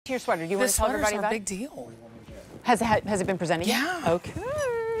To your sweater. Do you want to tell everybody about it? This sweater's a big deal. Has it been presented? Yeah. Okay.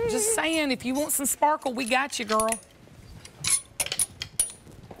 Just saying, if you want some sparkle, we got you, girl.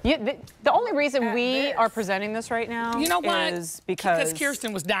 The only reason we are presenting this right now, you know what? Is because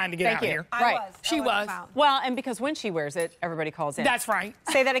Kirsten was dying to get out here. Right. She was. Well, and because when she wears it, everybody calls in. That's right.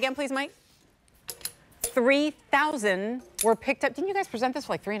 Say that again, please, Mike. 3,000 were picked up. Didn't you guys present this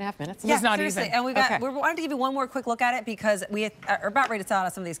for like 3.5 minutes? Yeah, it's not seriously. even. And we wanted to give you one more quick look at it because we are about ready to sell out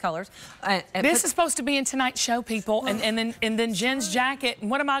of some of these colors. This is supposed to be in tonight's show, people, and then Jen's jacket.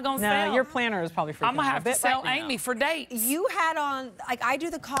 And what am I gonna sell? No, your planner is probably freaking I'm gonna have to sell right Amy for dates. You had on, like I do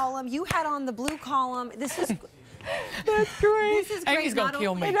the column. You had on the blue column. This is. That's great. This is great. Amy's gonna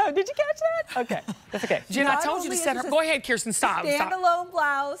kill me. I know. Did you catch that? Okay, that's okay. Jen, I told you to set her. Go ahead, Kirsten. Stop. Standalone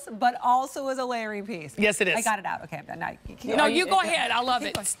blouse, but also as a layering piece. Yes, it is. I got it out. Okay, I'm done. No, you go ahead. I love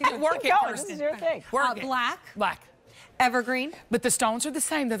it. Work it, Kirsten. This is your thing. Work it. Black. Evergreen. But the stones are the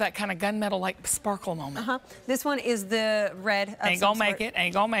same. They're that kind of gunmetal, like sparkle moment. This one is the red. Ain't gonna make it.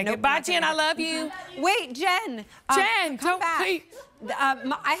 Ain't gonna make it. Bye, Jen. I love you. Wait, Jen. Jen, come back. Please.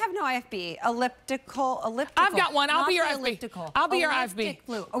 I have no IFB. Elliptical. I've got one. I'll be your IFB. Elliptical. I'll be your IFB.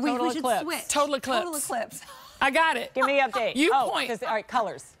 Blue. We should eclipse. switch. Total eclipse. Total eclipse. I got it. Give me the update. You point. All right,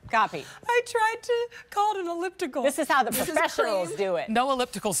 colors. Copy. I tried to call it an elliptical. This is how the professionals do it. No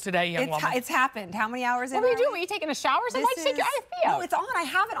ellipticals today, young woman. It's happened. How many hours in? What were you doing? Were you taking a shower? So why'd you take your IFB out? No, it's on. I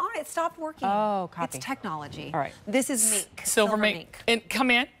have it on. It stopped working. Oh, copy. It's technology. All right. This is mink. Silver mink. And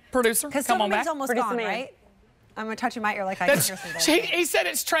come in, producer. Because come silver on back. mink's almost gone, right? I'm gonna touch my ear like I can. He said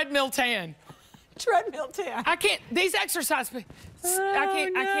it's treadmill tan. Treadmill tan. I can't. These exercise.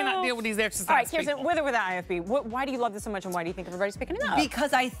 I cannot deal with these exercise. All right, Kirsten, with or without IFB, why do you love this so much, and why do you think everybody's picking it up?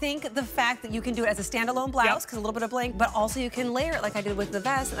 Because I think the fact that you can do it as a standalone blouse, because a little bit of bling, but also you can layer it like I did with the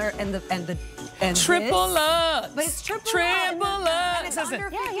vest and TripleLuxe. But it's TripleLuxe. TripleLuxe. And it's under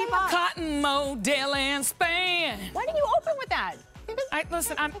 $50. Cotton model and span. Why didn't you open with that?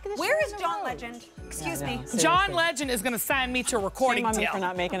 Listen, Where is John Legend? Excuse me. John Legend is going to sign me to a recording deal. Shame on me for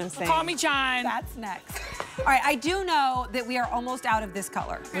not making him sing. Call me John. That's next. All right, I do know that we are almost out of this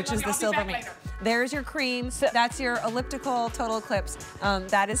color, which is the silver mink. There's your cream. That's your elliptical total eclipse.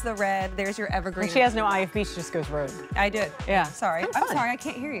 That is the red. There's your evergreen. When she has no IFB, she just goes rogue. I did. Yeah. Sorry. I'm sorry. I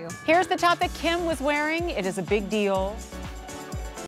can't hear you. Here's the top that Kim was wearing. It is a big deal.